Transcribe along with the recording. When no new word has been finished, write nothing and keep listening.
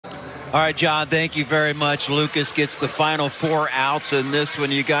All right, John, thank you very much. Lucas gets the final 4 outs in this one.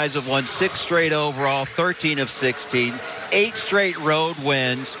 You guys have won 6 straight overall, 13 of 16, 8 straight road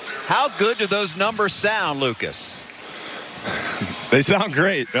wins. How good do those numbers sound, Lucas? They sound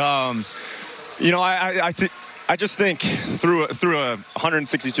great. You know, I just think through a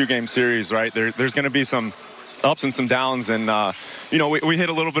 162 game series, right? There's going to be some ups and some downs, and you know, we hit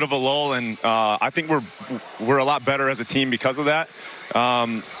a little bit of a lull, and I think we're a lot better as a team because of that.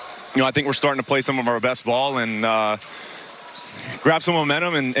 You know, I think we're starting to play some of our best ball and grab some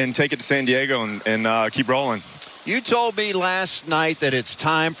momentum and take it to San Diego and keep rolling. You told me last night that it's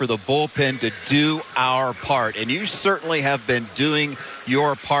time for the bullpen to do our part, and you certainly have been doing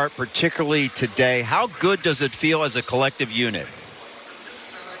your part, particularly today. How good does it feel as a collective unit?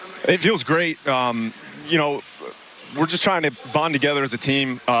 It feels great. You know, we're just trying to bond together as a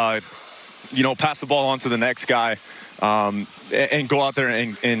team, you know, pass the ball on to the next guy, and go out there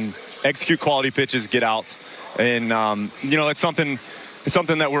and execute quality pitches, get outs. And, you know, it's something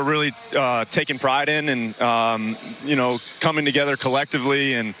that we're really taking pride in, and, you know, coming together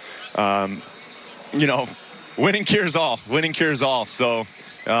collectively, and, you know, winning cures all. Winning cures all. So,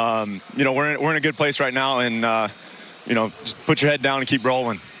 you know, we're in a good place right now, and, you know, just put your head down and keep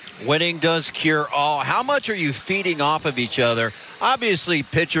rolling. Winning does cure all. How much are you feeding off of each other? Obviously,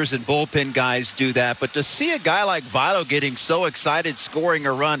 pitchers and bullpen guys do that, but to see a guy like Votto getting so excited, scoring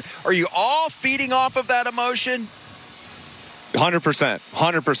a run, are you all feeding off of that emotion? 100%.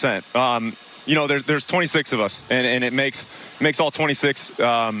 100%. You know, there's 26 of us, and it makes all 26,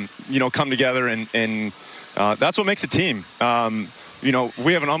 you know, come together, and that's what makes a team. You know,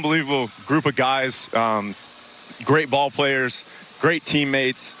 we have an unbelievable group of guys, great ball players, great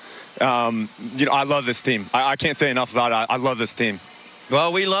teammates. You know, I love this team. I can't say enough about it. I love this team.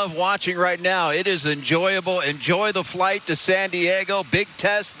 Well, we love watching right now. It is enjoyable. Enjoy the flight to San Diego. Big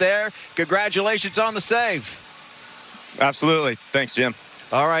test there. Congratulations on the save. Absolutely. Thanks, Jim.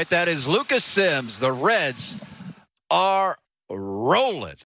 All right, that is Lucas Sims. The Reds are rolling.